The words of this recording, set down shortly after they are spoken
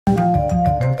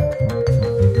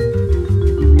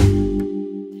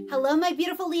my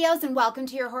beautiful Leos, and welcome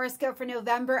to your horoscope for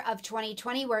November of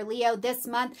 2020, where Leo, this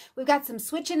month, we've got some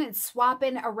switching and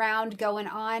swapping around going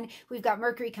on. We've got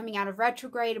Mercury coming out of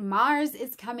retrograde, Mars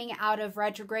is coming out of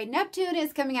retrograde, Neptune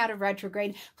is coming out of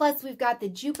retrograde, plus we've got the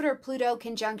Jupiter-Pluto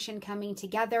conjunction coming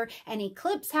together, an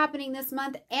eclipse happening this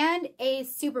month, and a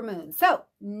supermoon. So,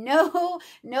 no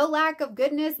lack of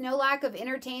goodness, no lack of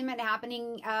entertainment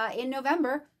happening in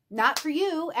November. Not for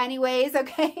you anyways,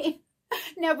 okay?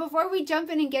 Now, before we jump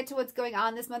in and get to what's going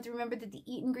on this month, remember that the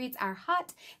eat and greets are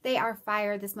hot. They are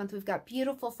fire. This month, we've got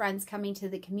beautiful friends coming to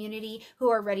the community who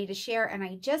are ready to share. And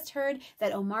I just heard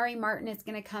that Omari Martin is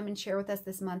going to come and share with us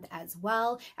this month as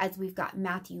well, as we've got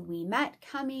Matthew We Met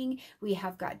coming. We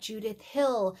have got Judith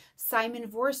Hill, Simon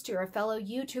Vorster, a fellow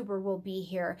YouTuber, will be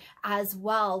here as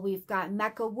well. We've got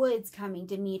Mecca Woods coming,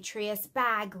 Demetrius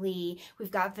Bagley.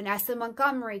 We've got Vanessa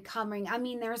Montgomery coming. I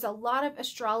mean, there's a lot of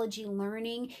astrology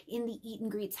learning in the eat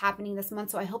and greets happening this month.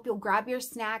 So I hope you'll grab your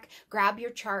snack, grab your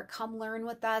chart, come learn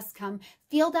with us, come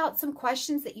field out some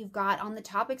questions that you've got on the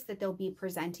topics that they'll be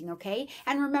presenting, okay?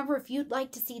 And remember, if you'd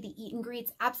like to see the eat and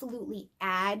greets absolutely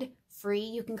ad-free,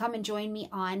 you can come and join me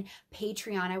on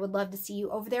Patreon. I would love to see you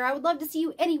over there. I would love to see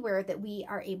you anywhere that we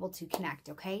are able to connect,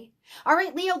 okay? All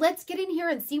right, Leo, let's get in here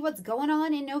and see what's going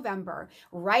on in November.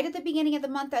 Right at the beginning of the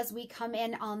month, as we come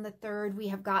in on the 3rd, we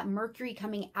have got Mercury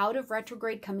coming out of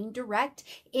retrograde, coming direct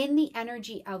in the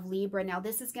energy of Libra. Now,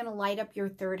 this is going to light up your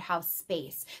 3rd house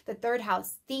space. The 3rd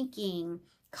house, thinking,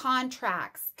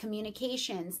 contracts,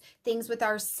 communications, things with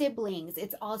our siblings.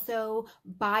 It's also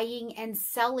buying and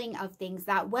selling of things,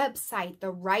 that website,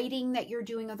 the writing that you're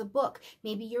doing of the book.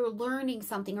 Maybe you're learning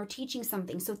something or teaching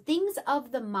something. So things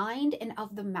of the mind and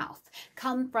of the mouth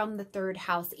come from the 3rd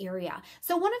house area.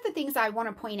 So one of the things I want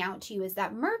to point out to you is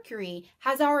that Mercury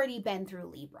has already been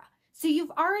through Libra. So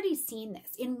you've already seen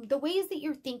this in the ways that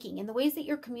you're thinking, in the ways that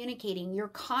you're communicating, your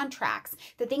contracts,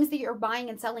 the things that you're buying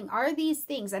and selling. Are these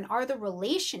things, and are the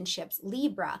relationships,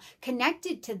 Libra,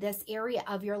 connected to this area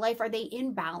of your life? Are they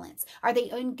in balance? Are they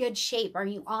in good shape? Are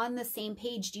you on the same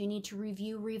page? Do you need to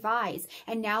review, revise?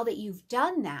 And now that you've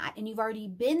done that and you've already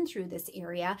been through this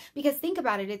area, because think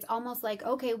about it, it's almost like,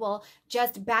 okay, well,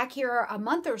 just back here a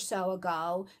month or so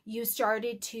ago, you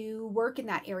started to work in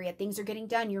that area. Things are getting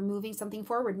done. You're moving something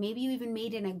forward. Maybe you even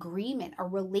made an agreement, a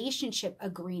relationship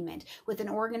agreement with an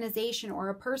organization or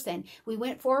a person. We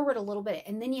went forward a little bit,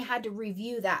 and then you had to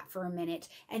review that for a minute.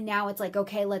 And now it's like,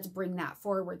 okay, let's bring that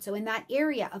forward. So in that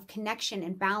area of connection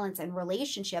and balance and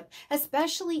relationship,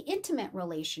 especially intimate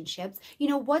relationships, you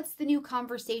know, what's the new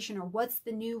conversation or what's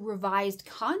the new revised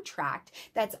contract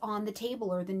that's on the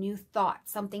table, or the new thought,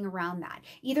 something around that.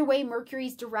 Either way,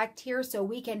 Mercury's direct here, so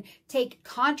we can take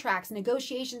contracts,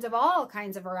 negotiations of all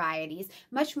kinds of varieties,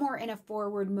 much more in a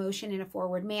forward motion, in a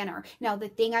forward manner. Now, the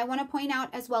thing I want to point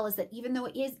out as well is that even though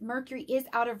Mercury is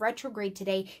out of retrograde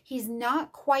today, he's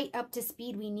not quite up to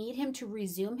speed. We need him to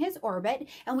resume his orbit,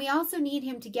 and we also need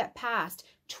him to get past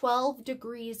 12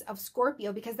 degrees of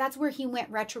Scorpio, because that's where he went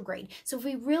retrograde. So if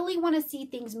we really want to see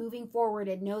things moving forward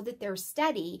and know that they're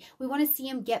steady, we want to see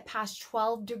him get past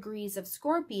 12 degrees of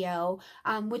Scorpio,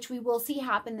 which we will see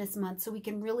happen this month, so we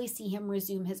can really see him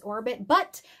resume his orbit.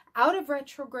 But out of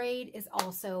retrograde is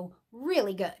also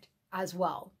really good as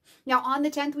well. Now, on the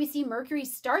 10th, we see Mercury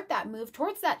start that move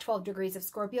towards that 12 degrees of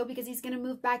Scorpio, because he's going to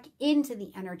move back into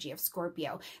the energy of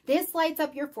Scorpio. This lights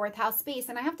up your 4th house space.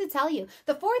 And I have to tell you,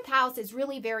 the 4th house is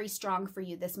really very strong for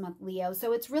you this month, Leo.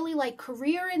 So it's really like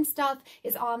career and stuff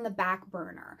is on the back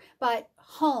burner, but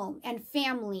home and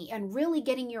family and really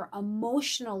getting your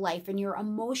emotional life and your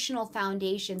emotional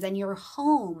foundations and your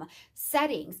home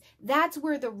settings, that's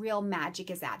where the real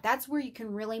magic is at. That's where you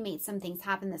can really make some things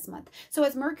happen this month. So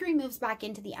as Mercury moves back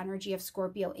into the energy of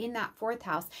Scorpio in that 4th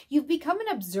house, you've become an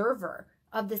observer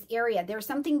of this area. There's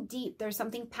something deep, there's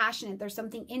something passionate, there's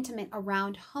something intimate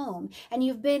around home, and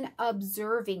you've been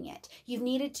observing it. You've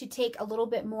needed to take a little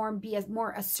bit more and be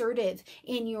more assertive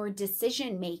in your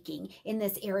decision making in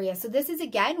this area. So this is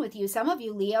again with you. Some of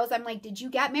you Leos, I'm like, did you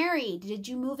get married? Did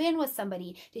you move in with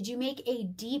somebody? Did you make a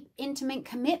deep, intimate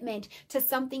commitment to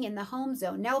something in the home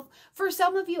zone? Now, for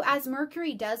some of you, as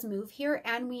Mercury does move here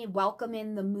and we welcome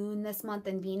in the moon this month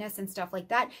and Venus and stuff like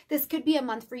that, this could be a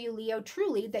month for you, Leo,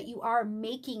 truly, that you are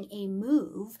making a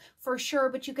move for sure,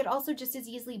 but you could also just as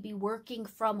easily be working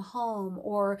from home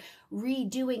or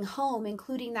redoing home,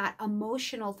 including that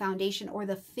emotional foundation or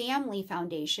the family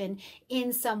foundation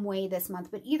in some way this month.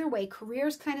 But either way, career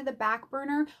is kind of the back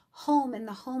burner. Home and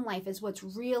the home life is what's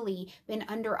really been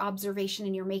under observation,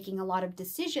 and you're making a lot of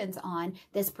decisions on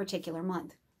this particular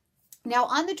month. Now,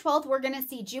 on the 12th, we're going to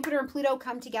see Jupiter and Pluto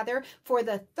come together for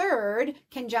the third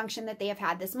conjunction that they have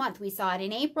had this month. We saw it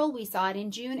in April, we saw it in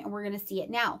June, and we're going to see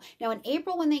it now. Now, in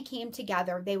April, when they came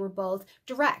together, they were both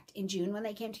direct. In June, when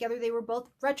they came together, they were both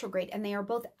retrograde, and they are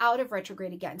both out of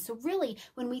retrograde again. So really,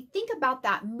 when we think about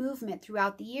that movement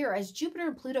throughout the year, as Jupiter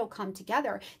and Pluto come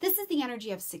together, this is the energy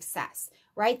of success,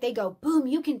 right? They go, boom,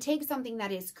 you can take something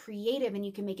that is creative and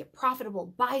you can make it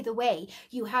profitable. By the way,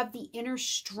 you have the inner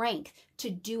strength to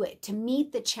do it, to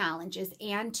meet the challenges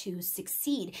and to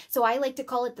succeed. So I like to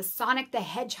call it the Sonic the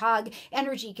Hedgehog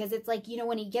energy, because it's like, you know,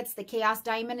 when he gets the Chaos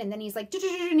Diamond and then he's like,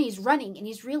 and he's running and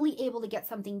he's really able to get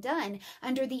something done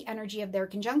under the energy of their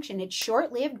conjunction. It's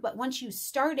short-lived, but once you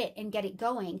start it and get it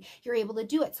going, you're able to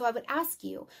do it. So I would ask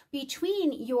you,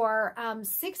 between your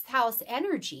sixth house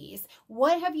energies,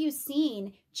 what have you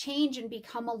seen change and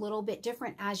become a little bit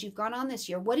different as you've gone on this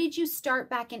year? What did you start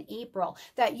back in April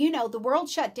that, you know, the world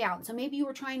shut down? So maybe you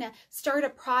were trying to start a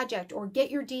project or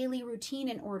get your daily routine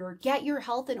in order, get your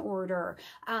health in order.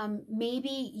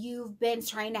 Maybe you've been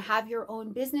trying to have your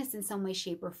own business in some way,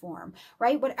 shape, or form,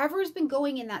 right? Whatever has been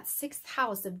going in that sixth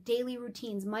house of daily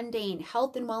routines, mundane,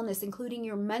 health and wellness, including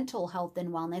your mental health and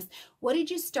wellness. What did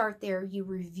you start there? You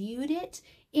reviewed it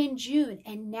in June,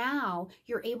 and now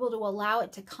you're able to allow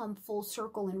it to come full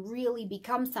circle and really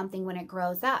become something when it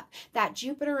grows up. That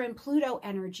Jupiter and Pluto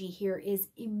energy here is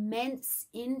immense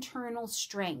internal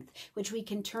strength, which we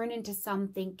can turn into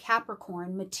something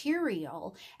Capricorn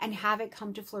material and have it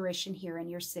come to fruition here in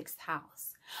your sixth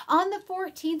house. On the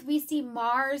 14th, we see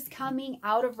Mars coming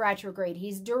out of retrograde.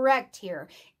 He's direct here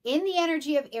in the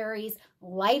energy of Aries,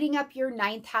 lighting up your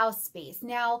ninth house space.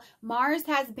 Now, Mars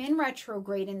has been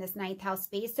retrograde in this ninth house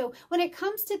space. So when it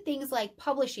comes to things like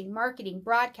publishing, marketing,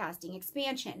 broadcasting,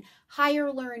 expansion,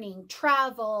 higher learning,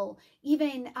 travel,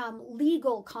 even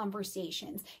legal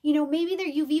conversations, you know, maybe there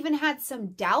you've even had some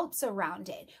doubts around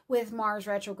it with Mars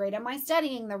retrograde. Am I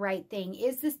studying the right thing?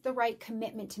 Is this the right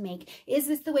commitment to make? Is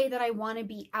this the way that I want to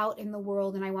be out in the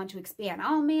world and I want to expand?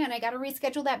 Oh man, I got to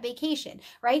reschedule that vacation,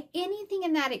 right? Anything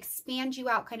in that expand you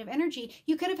out kind of energy,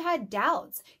 you could have had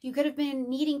doubts. You could have been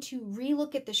needing to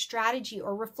relook at the strategy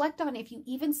or reflect on if you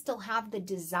even still have the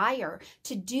desire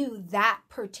to do that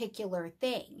particular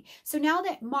thing. So now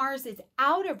that Mars is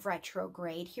out of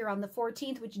retrograde here on the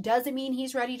 14th, which doesn't mean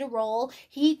he's ready to roll,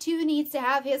 he too needs to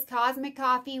have his cosmic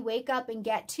coffee, wake up and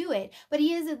get to it, but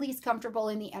he is at least comfortable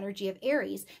in the energy of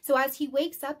Aries. So as he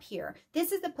wakes up here,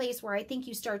 this is the place where I think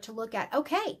you start to look at,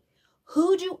 okay,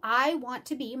 who do I want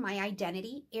to be, my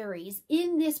identity, Aries,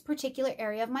 in this particular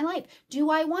area of my life? Do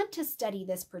I want to study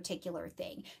this particular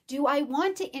thing? Do I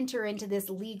want to enter into this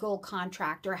legal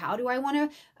contract? Or how do I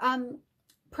want to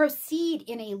proceed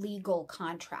in a legal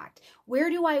contract? Where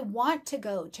do I want to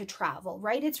go to travel,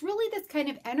 right? It's really this kind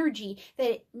of energy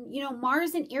that, you know,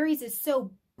 Mars in Aries is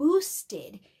so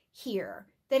boosted here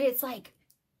that it's like,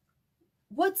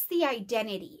 what's the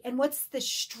identity and what's the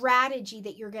strategy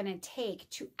that you're going to take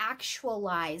to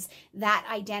actualize that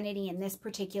identity in this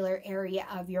particular area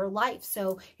of your life?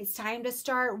 So it's time to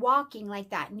start walking like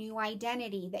that new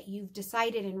identity that you've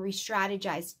decided and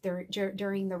re-strategized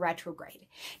during the retrograde.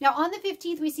 Now on the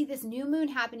 15th, we see this new moon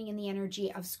happening in the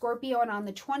energy of Scorpio, and on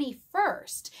the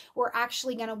 21st, we're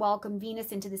actually going to welcome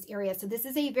Venus into this area. So this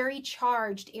is a very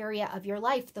charged area of your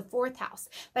life, the fourth house.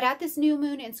 But at this new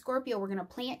moon in Scorpio, we're going to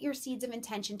plant your seeds of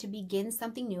intention to begin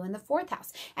something new in the fourth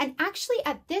house. And actually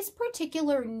at this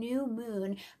particular new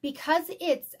moon, because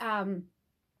it's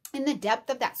in the depth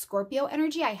of that Scorpio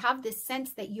energy, I have this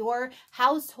sense that your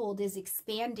household is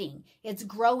expanding. It's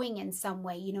growing in some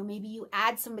way. You know, maybe you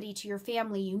add somebody to your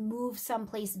family, you move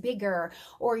someplace bigger,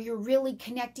 or you're really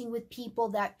connecting with people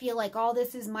that feel like, oh,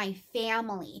 this is my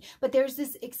family. But there's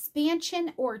this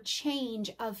expansion or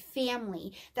change of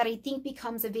family that I think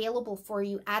becomes available for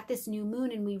you at this new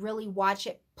moon, and we really watch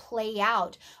it play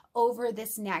out over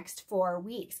this next 4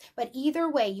 weeks. But either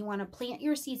way, you want to plant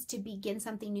your seeds to begin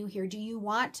something new here. Do you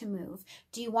want to move?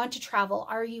 Do you want to travel?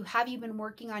 Have you been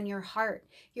working on your heart,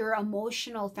 your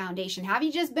emotional foundation? Have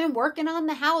you just been working on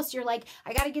the house? You're like,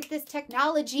 I got to get this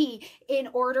technology in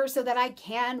order so that I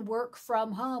can work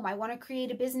from home. I want to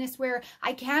create a business where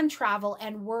I can travel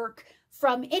and work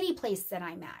from any place that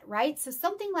I'm at, right? So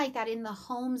something like that in the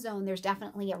home zone, there's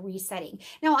definitely a resetting.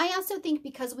 Now, I also think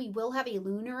because we will have a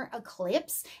lunar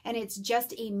eclipse and it's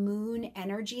just a moon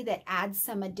energy that adds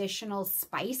some additional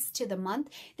spice to the month,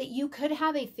 that you could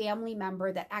have a family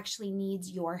member that actually needs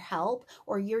your help,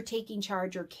 or you're taking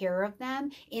charge or care of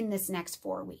them in this next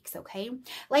 4 weeks, okay?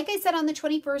 Like I said, on the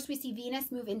 21st, we see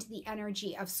Venus move into the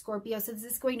energy of Scorpio. So this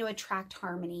is going to attract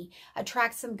harmony,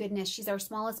 attract some goodness. She's our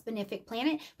smallest benefic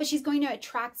planet, but she's going to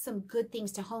attract some good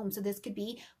things to home. So this could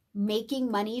be making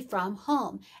money from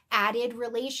home, added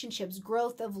relationships,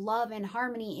 growth of love and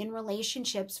harmony in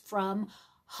relationships from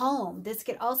home. This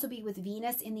could also be with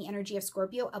Venus in the energy of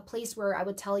Scorpio, a place where I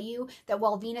would tell you that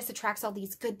while Venus attracts all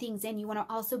these good things in, you want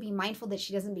to also be mindful that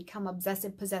she doesn't become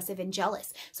obsessive, possessive, and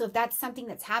jealous. So if that's something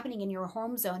that's happening in your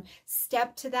home zone,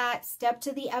 step to that, step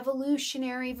to the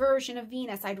evolutionary version of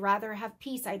Venus. I'd rather have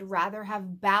peace. I'd rather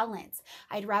have balance.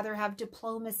 I'd rather have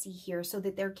diplomacy here so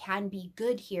that there can be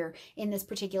good here in this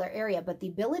particular area. But the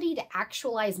ability to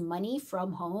actualize money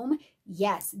from home,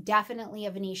 yes, definitely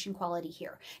a Venetian quality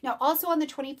here. Now, also on the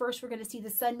 21st, we're going to see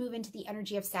the sun move into the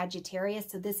energy of Sagittarius.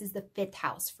 So this is the 5th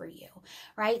house for you,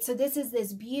 right? So this is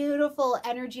this beautiful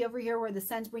energy over here where the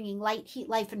sun's bringing light, heat,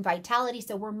 life, and vitality.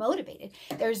 So we're motivated.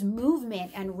 There's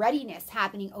movement and readiness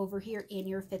happening over here in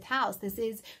your 5th house. This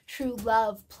is true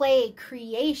love, play,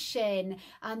 creation,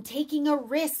 taking a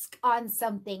risk on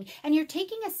something. And you're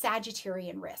taking a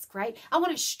Sagittarian risk, right? I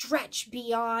want to stretch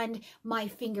beyond my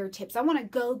fingertips. I want to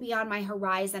go beyond my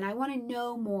horizon. I want to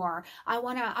know more. I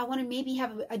want to maybe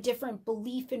have a different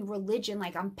belief in religion.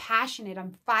 Like I'm passionate,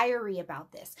 I'm fiery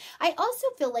about this. I also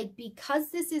feel like because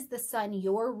this is the sun,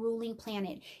 your ruling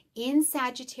planet in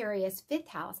Sagittarius 5th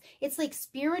house, it's like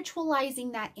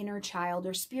spiritualizing that inner child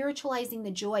or spiritualizing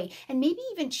the joy. And maybe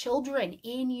even children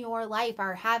in your life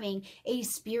are having a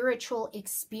spiritual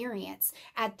experience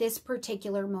at this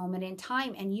particular moment in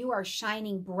time, and you are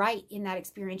shining bright in that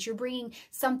experience. You're bringing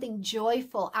something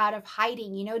joyful out of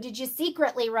hiding. You know, did you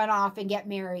secretly run off and get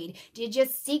married? Did you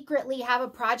secretly have a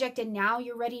project and now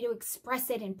you're ready to express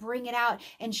it and bring it out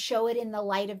and show it in the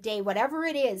light of day? Whatever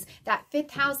it is, that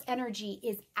 5th house energy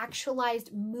is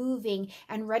actualized, moving,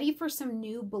 and ready for some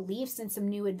new beliefs and some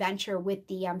new adventure with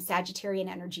the Sagittarian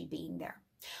energy being there.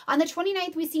 On the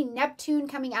 29th, we see Neptune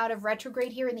coming out of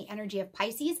retrograde here in the energy of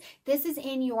Pisces. This is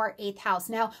in your 8th house.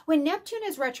 Now, when Neptune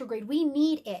is retrograde, we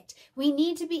need it. We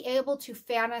need to be able to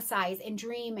fantasize and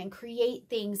dream and create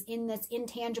things in this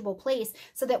intangible place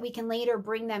so that we can later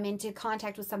bring them into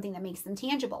contact with something that makes them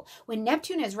tangible. When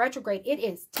Neptune is retrograde, it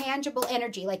is tangible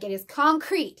energy, like it is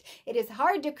concrete. It is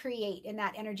hard to create in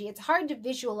that energy. It's hard to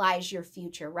visualize your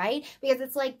future, right? Because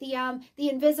it's like the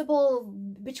invisible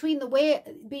between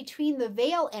the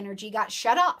veil energy got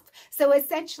shut off. So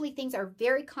essentially things are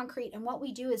very concrete. And what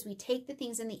we do is we take the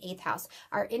things in the 8th house,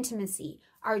 our intimacy,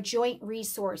 our joint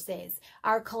resources,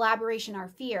 our collaboration, our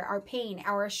fear, our pain,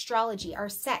 our astrology, our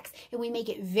sex, and we make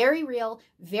it very real,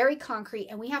 very concrete.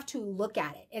 And we have to look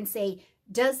at it and say,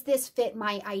 does this fit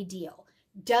my ideal?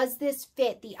 Does this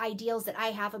fit the ideals that I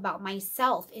have about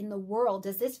myself in the world?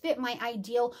 Does this fit my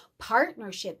ideal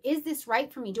partnership? Is this right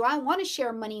for me? Do I want to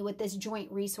share money with this joint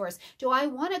resource? Do I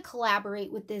want to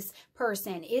collaborate with this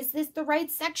person? Is this the right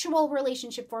sexual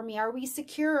relationship for me? Are we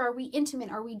secure? Are we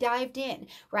intimate? Are we dived in?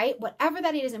 Right? Whatever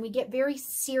that is, and we get very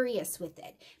serious with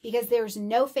it because there's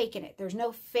no fake in it. There's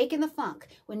no fake in the funk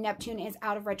when Neptune is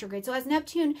out of retrograde. So as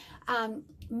Neptune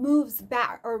moves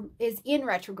back or is in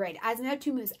retrograde, as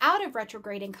Neptune moves out of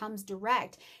retrograde and comes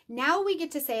direct, now we get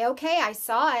to say, okay, I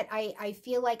saw it. I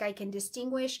feel like I can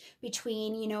distinguish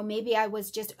between, you know, maybe I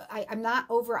was just, I'm not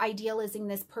over idealizing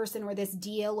this person or this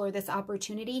deal or this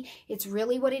opportunity. It's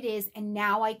really what it is. And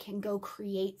now I can go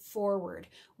create forward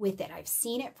with it. I've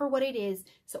seen it for what it is.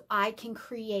 So I can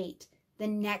create the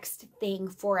next thing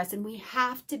for us. And we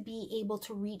have to be able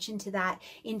to reach into that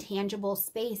intangible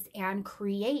space and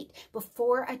create.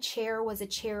 Before a chair was a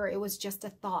chair, it was just a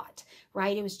thought,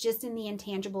 right? It was just in the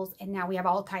intangibles. And now we have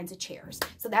all kinds of chairs.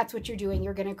 So that's what you're doing.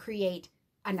 You're going to create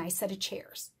a nice set of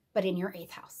chairs, but in your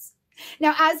 8th house.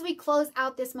 Now, as we close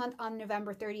out this month on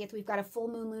November 30th, we've got a full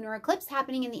moon lunar eclipse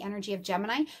happening in the energy of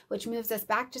Gemini, which moves us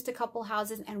back just a couple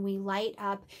houses, and we light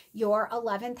up your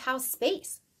 11th house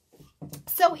space.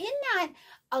 So in that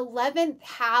 11th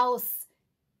house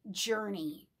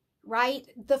journey, right?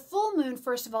 The full moon,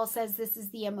 first of all, says this is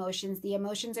the emotions. The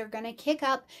emotions are going to kick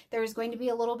up. There's going to be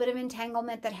a little bit of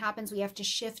entanglement that happens. We have to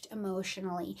shift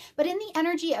emotionally. But in the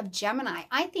energy of Gemini,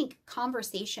 I think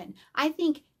conversation, I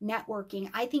think networking,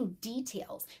 I think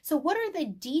details. So what are the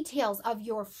details of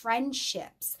your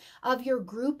friendships, of your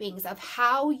groupings, of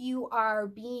how you are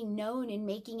being known and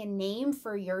making a name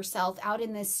for yourself out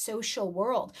in this social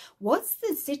world? What's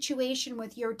the situation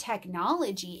with your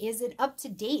technology? Is it up to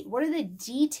date? What are the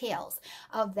details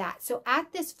of that? So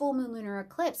at this full moon lunar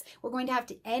eclipse, we're going to have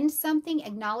to end something,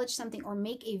 acknowledge something, or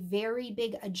make a very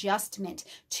big adjustment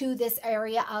to this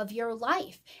area of your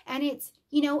life. And it's,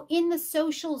 you know, in the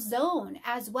social zone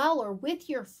as well, or with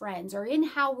your friends, or in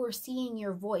how we're seeing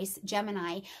your voice,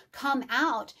 Gemini, come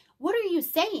out. What are you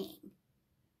saying?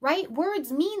 Right?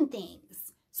 Words mean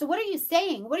things. So what are you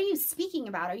saying? What are you speaking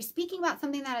about? Are you speaking about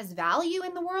something that has value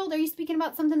in the world? Are you speaking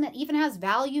about something that even has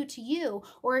value to you?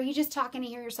 Or are you just talking to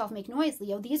hear yourself make noise,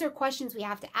 Leo? These are questions we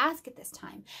have to ask at this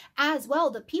time. As well,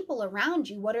 the people around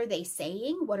you, what are they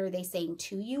saying? What are they saying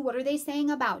to you? What are they saying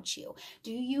about you?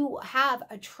 Do you have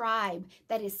a tribe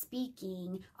that is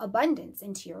speaking abundance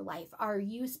into your life? Are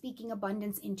you speaking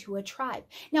abundance into a tribe?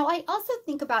 Now, I also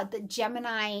think about the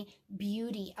Gemini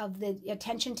beauty of the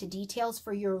attention to details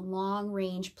for your long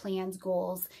range plans,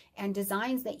 goals, and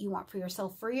designs that you want for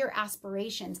yourself, for your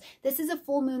aspirations. This is a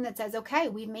full moon that says, okay,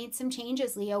 we've made some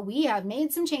changes, Leo. We have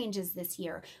made some changes this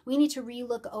year. We need to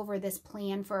relook over this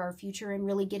plan for our future and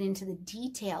really get into the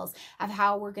details of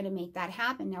how we're going to make that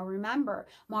happen. Now, remember,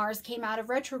 Mars came out of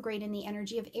retrograde in the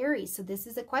energy of Aries. So this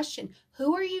is a question.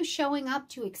 Who are you showing up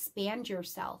to expand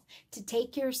yourself, to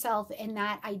take yourself in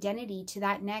that identity to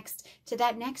that next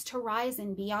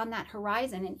horizon, beyond that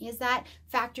horizon? And is that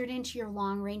factored into your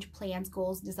long-range plans,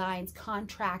 goals, designs,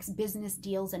 contracts, business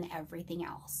deals, and everything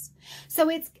else? So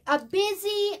it's a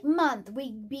busy month.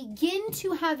 We begin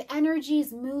to have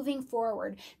energies moving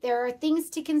forward. There are things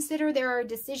to consider. There are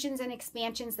decisions and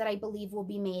expansions that I believe will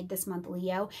be made this month,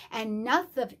 Leo, and none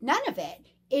of it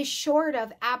is short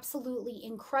of absolutely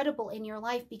incredible in your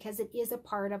life, because it is a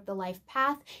part of the life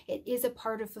path. It is a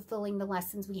part of fulfilling the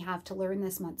lessons we have to learn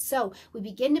this month. So we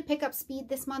begin to pick up speed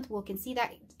this month. We can see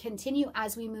that continue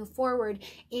as we move forward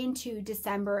into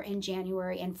December and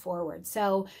January and forward.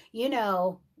 So, you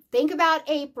know, think about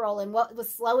April and what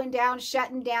was slowing down,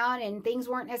 shutting down, and things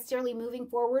weren't necessarily moving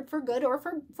forward for good or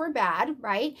for bad,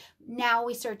 right? Now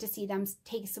we start to see them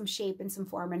take some shape and some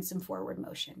form and some forward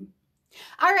motion.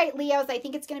 All right, Leos, I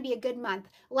think it's going to be a good month.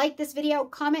 Like this video,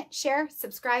 comment, share,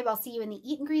 subscribe. I'll see you in the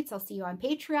Eat and Greets. I'll see you on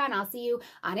Patreon. I'll see you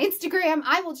on Instagram.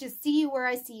 I will just see you where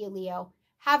I see you, Leo.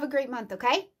 Have a great month,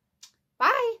 okay?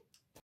 Bye.